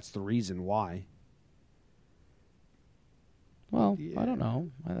 That's the reason why. Well, Yeah. I don't know.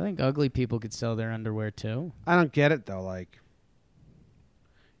 I think ugly people could sell their underwear too. I don't get it though. Like,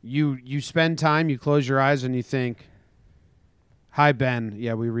 you spend time, you close your eyes, and you think, "Hi, Ben."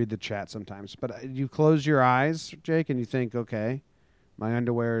 Yeah, we read the chat sometimes, but you close your eyes, Jake, and you think, "Okay, my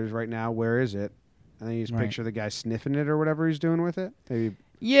underwear is right now. Where is it?" And then you just Right. picture the guy sniffing it or whatever he's doing with it. Maybe.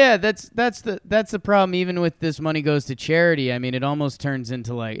 Yeah, that's the problem. Even with this money goes to charity, I mean, it almost turns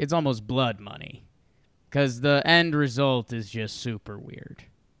into like it's almost blood money, because the end result is just super weird.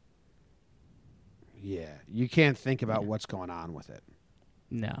 Yeah, you can't think about what's going on with it.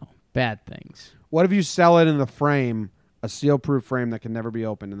 No, bad things. What if you sell it in the frame, a seal-proof frame that can never be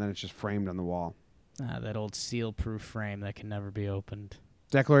opened, and then it's just framed on the wall? That old seal-proof frame that can never be opened.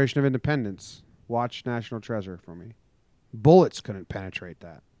 Declaration of Independence. Watch National Treasure for me. Bullets couldn't penetrate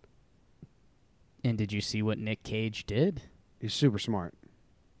that. And did you see what Nick Cage did? He's super smart.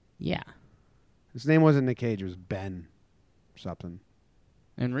 Yeah. His name wasn't Nick Cage. It was Ben something.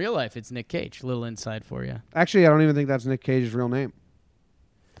 In real life, it's Nick Cage. Little inside for you. Actually, I don't even think that's Nick Cage's real name.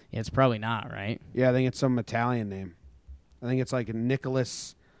 Yeah, it's probably not, right? Yeah, I think it's some Italian name. I think it's like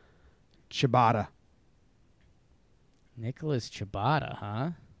Nicholas Ciabatta. Nicholas Ciabatta, huh?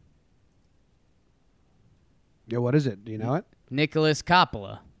 Yeah, what is it? Do you know it? Nicholas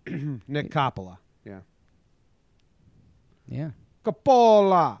Coppola. Nick Coppola. Yeah. Yeah.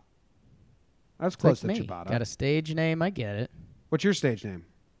 Coppola. That's It's close like to me. Ciabatta. Got a stage name. I get it. What's your stage name?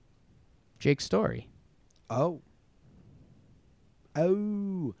 Jake Story. Oh.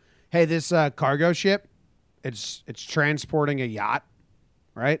 Oh. Hey, this cargo ship, it's transporting a yacht,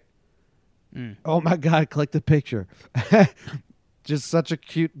 right? Mm. Oh my God, click the picture. Just such a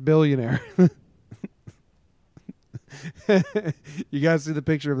cute billionaire. You guys see the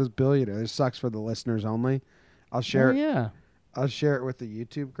picture of this billionaire. This sucks for the listeners only. I'll share Oh, it. yeah. I'll share it with the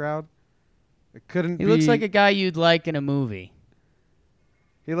YouTube crowd. It couldn't He be. looks like a guy you'd like in a movie.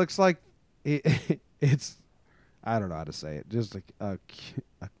 He looks like it's. I don't know how to say it. Just like a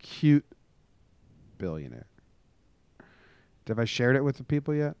cute billionaire. Have I shared it with the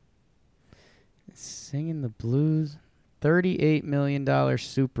people yet? Singing the blues. $38 million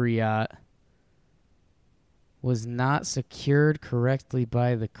super yacht was not secured correctly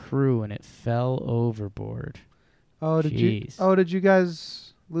by the crew and it fell overboard. Oh, did you? Jeez. Oh, did you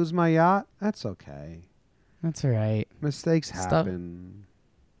guys lose my yacht? That's okay. That's all right. Mistakes Stuff- happen.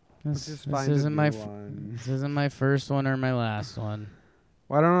 This, just this find a isn't new my one. this isn't my first one or my last one.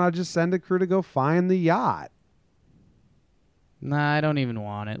 Why don't I just send a crew to go find the yacht? Nah, I don't even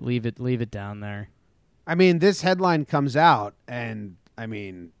want it. Leave it down there. I mean, this headline comes out, and I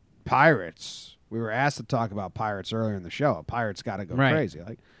mean, pirates. We were asked to talk about pirates earlier in the show. Pirates got to go Right. crazy.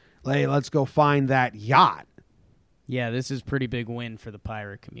 Like, hey, let's go find that yacht. Yeah, this is pretty big win for the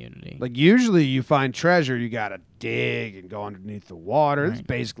pirate community. Like, usually you find treasure, you got to dig and go underneath the water. This is Right.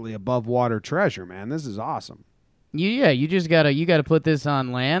 basically above water treasure, man. This is awesome. You just gotta put this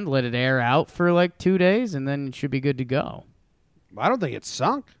on land, let it air out for like 2 days, and then it should be good to go. I don't think it's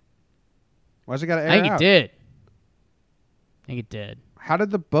sunk. Why's it got to air I think out? it did. I think it did. How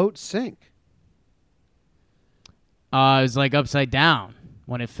did the boat sink? It was like upside down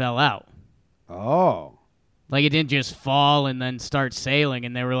when it fell out. Oh. Like it didn't just fall and then start sailing,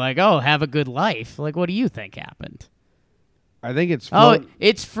 and they were like, "Oh, have a good life." Like, what do you think happened? I think it's Oh,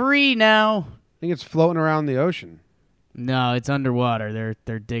 it's free now. I think it's floating around the ocean. No, it's underwater.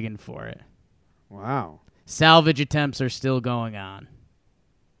 They're digging for it. Wow. Salvage attempts are still going on.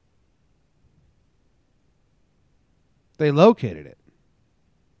 They located it.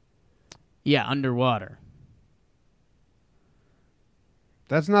 Yeah, underwater.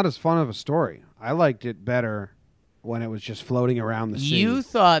 That's not as fun of a story. I liked it better when it was just floating around the sea. You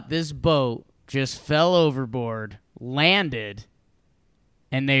thought this boat just fell overboard, landed,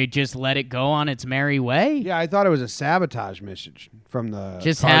 and they just let it go on its merry way? Yeah, I thought it was a sabotage message from the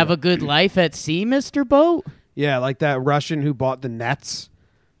Just cargo. have a good life at sea, Mr. Boat? Yeah, like that Russian who bought the Nets,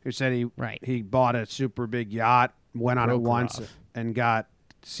 who said Right. he bought a super big yacht, went on it once, Prokhorov. and got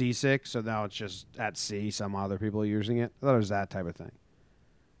seasick, so now it's just at sea. Some other people are using it. I thought it was that type of thing.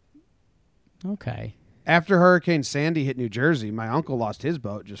 Okay. After Hurricane Sandy hit New Jersey, my uncle lost his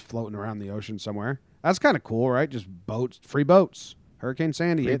boat just floating around the ocean somewhere. That's kind of cool, right? Just boats, free boats. Hurricane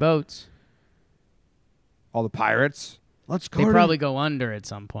Sandy Free hit boats. all the pirates. Let's go. They to- probably go under at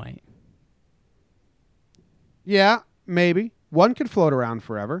some point. Yeah, maybe. One could float around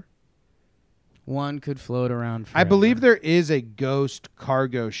forever. One could float around forever. I believe there is a ghost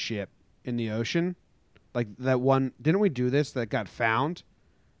cargo ship in the ocean. Like that one. Didn't we do this? That got found.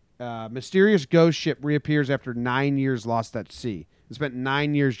 Mysterious ghost ship reappears after 9 years lost at sea. It spent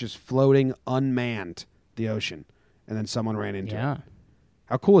 9 years just floating unmanned the ocean, and then someone ran into it. Yeah.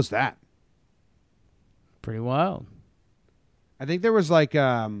 How cool is that? Pretty wild. I think there was like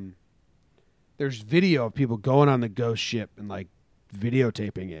there's video of people going on the ghost ship and like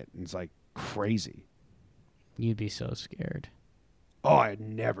videotaping it, and it's like crazy. You'd be so scared. Oh, I'd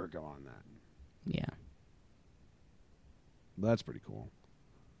never go on that. Yeah. But that's pretty cool.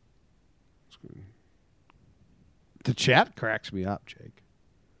 That's good. The chat cracks me up, Jake.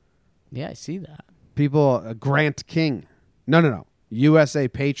 Yeah, I see that. People, Grant King. No. USA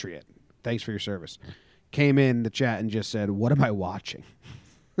Patriot. Thanks for your service. Came in the chat and just said, "What am I watching?"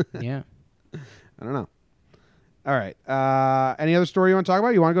 Yeah. I don't know. All right. Any other story you want to talk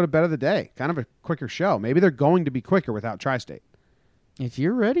about? You want to go to bet of the day? Kind of a quicker show. Maybe they're going to be quicker without Tri-State. If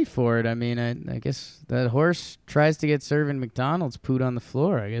you're ready for it, I mean, I guess that horse tries to get served in McDonald's, pooed on the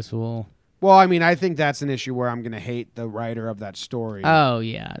floor. I guess we'll... Well, I mean, I think that's an issue where I'm going to hate the writer of that story. Oh,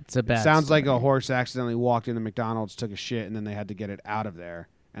 yeah. It's a bad It sounds like story. a horse accidentally walked into McDonald's, took a shit, and then they had to get it out of there.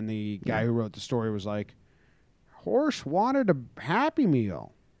 And the guy who wrote the story was like, horse wanted a Happy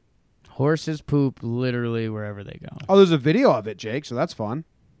Meal. Horses poop literally wherever they go. Oh, there's a video of it, Jake, so that's fun.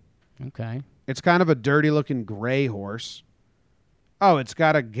 Okay. It's kind of a dirty-looking gray horse. Oh, it's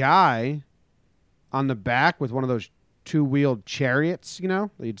got a guy on the back with one of those two-wheeled chariots, you know,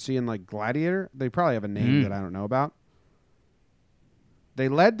 that you'd see in, like, Gladiator. They probably have a name that I don't know about. They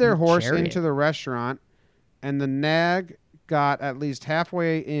led their horse chariot. into the restaurant, and the nag got at least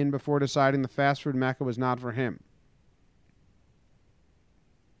halfway in before deciding the fast food mecca was not for him.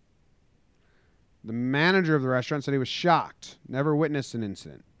 The manager of the restaurant said he was shocked, never witnessed an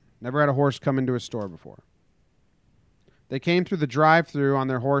incident, never had a horse come into his store before. They came through the drive-thru on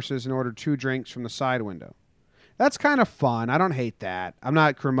their horses and ordered 2 drinks from the side window. That's kind of fun. I don't hate that. I'm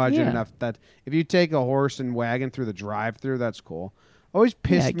not curmudgeon enough that if you take a horse and wagon through the drive-thru, that's cool. Always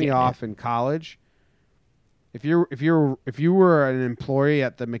pissed I me get off in college. If you were an employee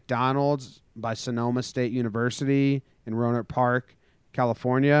at the McDonald's by Sonoma State University in Roanoke Park,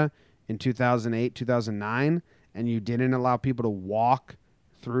 California in 2008, 2009, and you didn't allow people to walk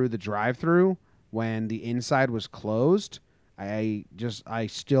through the drive-thru when the inside was closed, I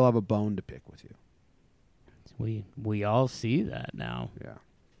still have a bone to pick with you. We all see that now. Yeah.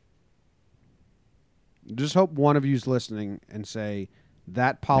 Just hope one of you's listening and say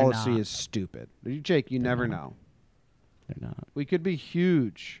that policy not. is stupid. Jake, you never not. know. They're not. We could be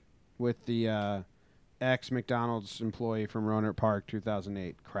huge with the ex-McDonald's employee from Roanoke Park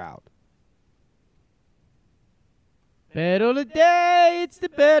 2008 crowd. Bet of the day, it's the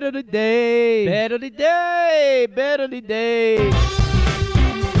bet of the day. Bet of the day, bet of the day.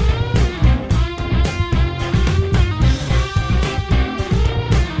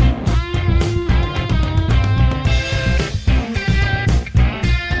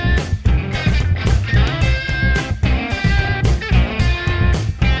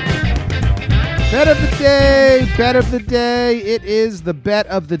 Bet of the day, bet of the day. It is the bet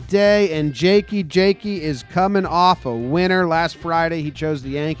of the day, and Jakey is coming off a winner. Last Friday, he chose the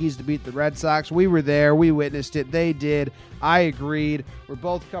Yankees to beat the Red Sox. We were there. We witnessed it. They did. I agreed. We're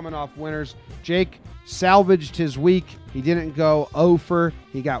both coming off winners. Jake salvaged his week. He didn't go 0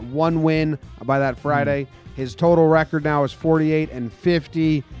 He got 1 win by that Friday. His total record now is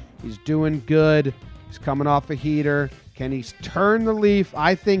 48-50. He's doing good. He's coming off a heater. Can he turn the leaf?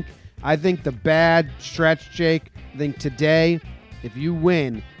 I think the bad stretch, Jake, I think today, if you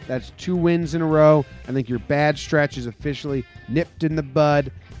win, that's 2 wins in a row. I think your bad stretch is officially nipped in the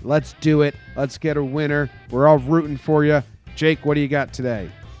bud. Let's do it. Let's get a winner. We're all rooting for you. Jake, what do you got today?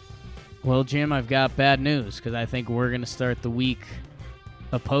 Well, Jim, I've got bad news because I think we're going to start the week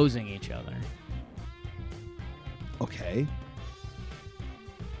opposing each other. Okay.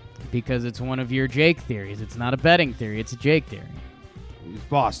 Because it's one of your Jake theories. It's not a betting theory. It's a Jake theory. It's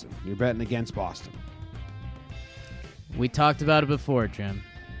Boston. You're betting against Boston. We talked about it before, Jim.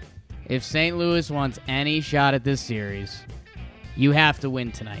 if St. Louis wants any shot at this series, you have to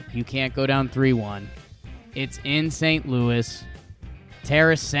win tonight. You can't go down 3-1. It's in St. Louis.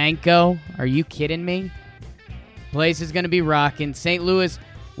 Tarasenko, are you kidding me? Place is going to be rocking. St. Louis,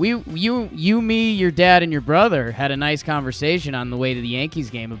 you, me, your dad, and your brother had a nice conversation on the way to the Yankees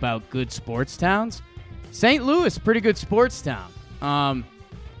game about good sports towns. St. Louis, pretty good sports town.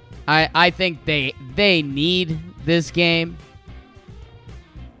 I think they need this game.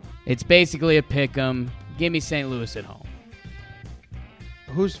 It's basically a pick 'em. Give me St. Louis at home.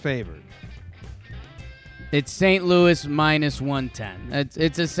 Who's favored? It's St. Louis minus 110.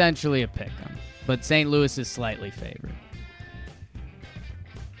 It's essentially a pick 'em, but St. Louis is slightly favored.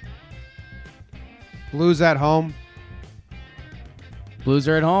 Blues at home. Blues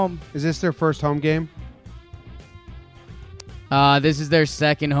are at home. Is this their first home game? This is their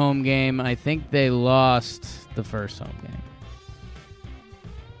second home game. I think they lost the first home game.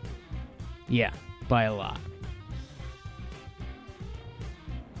 Yeah, by a lot.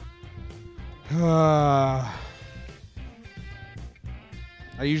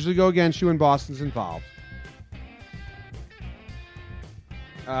 I usually go against you when Boston's involved.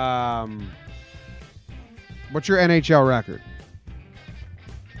 What's your NHL record?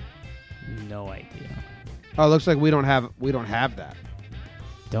 No idea. Oh, it looks like we don't have that.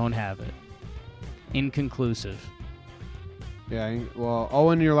 Don't have it. Inconclusive. Yeah,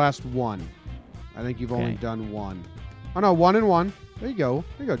 well, in your last one. I think you've only Okay. done one. Oh no, 1-1. There you go.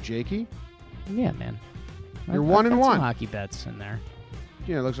 There you go, Jakey. Yeah, man. You're I've 1-1. got some hockey bets in there.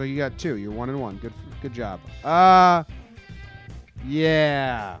 Yeah, it looks like you got 2. You're 1-1. Good job.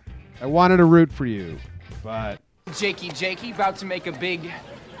 Yeah. I wanted to root for you, but Jakey, about to make a big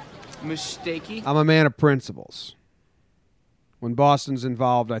mistakey. I'm a man of principles. When Boston's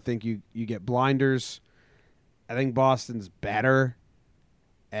involved, I think you get blinders. I think Boston's better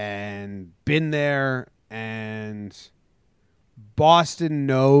and been there, and Boston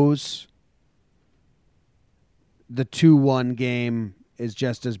knows the 2-1 game is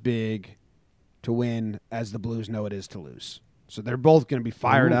just as big to win as the Blues know it is to lose. So they're both going to be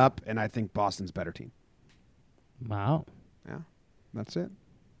fired up, and I think Boston's a better team. Wow. Yeah, that's it.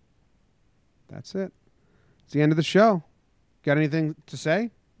 That's it. It's the end of the show. Got anything to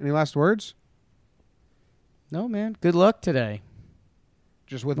say? Any last words? No, man. Good luck today.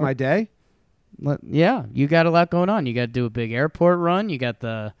 Just with my day? Yeah, you got a lot going on. You got to do a big airport run. You got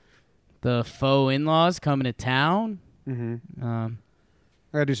the faux in-laws coming to town. Mm-hmm. I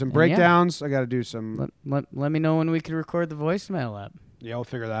I got to do some breakdowns. I got to do some... Let me know when we can record the voicemail app. Yeah, we'll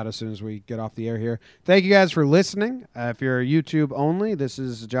figure that out as soon as we get off the air here. Thank you guys for listening. If you're YouTube only, this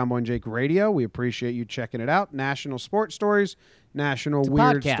is John Boy and Jake Radio. We appreciate you checking it out. National sports stories, national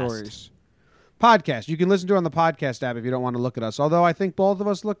weird podcast. stories. Podcast. You can listen to it on the podcast app if you don't want to look at us, although I think both of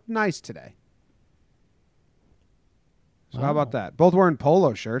us look nice today. So how about that? Both wearing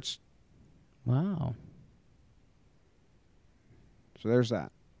polo shirts. Wow. So there's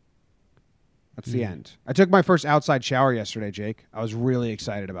that. That's the end. I took my first outside shower yesterday, Jake. I was really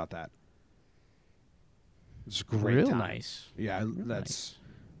excited about that. It's a great Real time. nice. Yeah, Real that's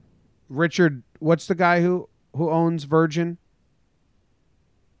Richard. What's the guy who owns Virgin?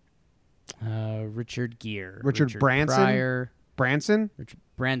 Richard Gere. Richard Branson? Pryor. Branson? Richard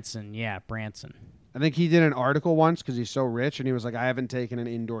Branson. Yeah, Branson. I think he did an article once because he's so rich, and he was like, I haven't taken an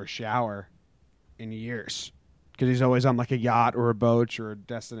indoor shower in years because he's always on like a yacht or a boat or a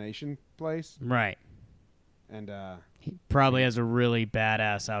destination place. Right. And He probably has a really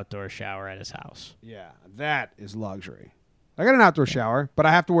badass outdoor shower at his house. yeah, that is luxury. I got an outdoor shower, but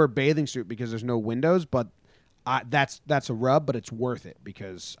I have to wear a bathing suit because there's no windows. But that's a rub, but it's worth it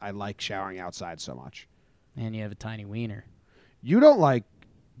because I like showering outside so much. And you have a tiny wiener. You don't like?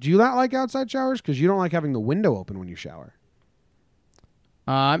 Do you not like outside showers? Because you don't like having the window open when you shower.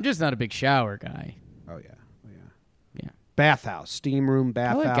 I'm just not a big shower guy. Oh yeah, Yeah. Bathhouse, steam room, I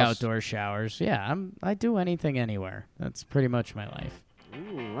bathhouse. like outdoor showers. Yeah, I do anything anywhere. That's pretty much my life.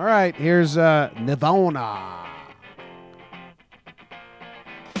 Ooh, all right, here's Nirvana.